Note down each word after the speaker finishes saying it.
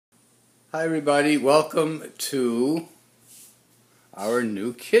Hi everybody, welcome to our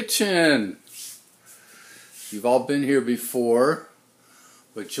new kitchen. You've all been here before,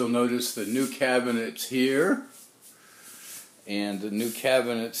 but you'll notice the new cabinets here and the new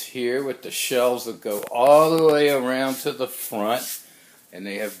cabinets here with the shelves that go all the way around to the front, and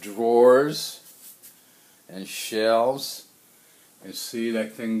they have drawers and shelves, and see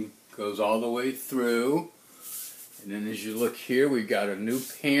that thing goes all the way through. And then as you look here, we've got a new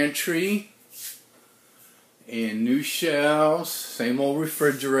pantry and new shelves, same old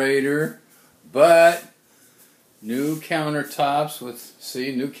refrigerator, but new countertops with,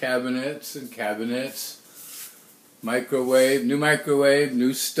 see, new cabinets and cabinets, microwave,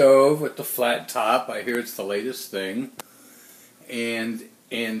 new stove with the flat top. I hear it's the latest thing. And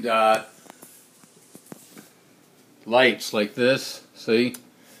lights like this, see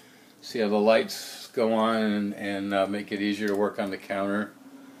how the lights go on and make it easier to work on the counter.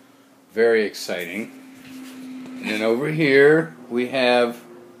 Very exciting. And then over here we have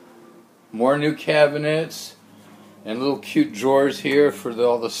more new cabinets and little cute drawers here for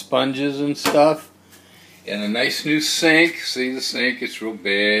all the sponges and stuff, and a nice new sink. See the sink, it's real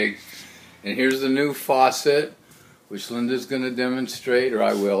big. And here's the new faucet, which Linda's going to demonstrate, or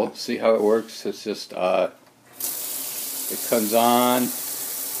I will. See how it works. It's just it comes on,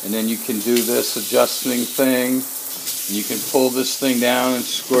 and then you can do this adjusting thing, and you can pull this thing down and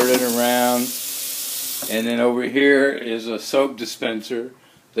squirt it around. And then over here is a soap dispenser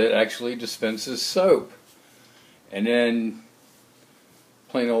that actually dispenses soap. And then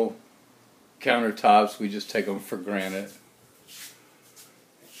plain old countertops, we just take them for granted.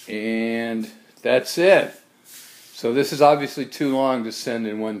 And that's it. So this is obviously too long to send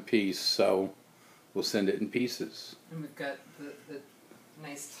in one piece, so we'll send it in pieces. And we've got the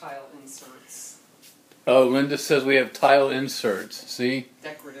nice tile inserts. Oh, Linda says we have tile inserts. See?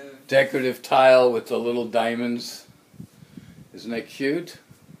 Decorative tile with the little diamonds. Isn't that cute?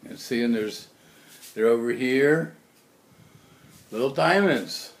 And see, and they're over here. Little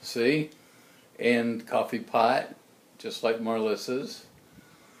diamonds. See? And coffee pot, just like Marlissa's.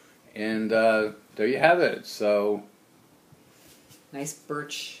 And there you have it. So nice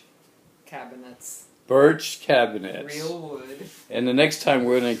birch cabinets. Birch cabinets. Real wood. And the next time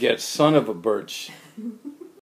we're going to get son of a birch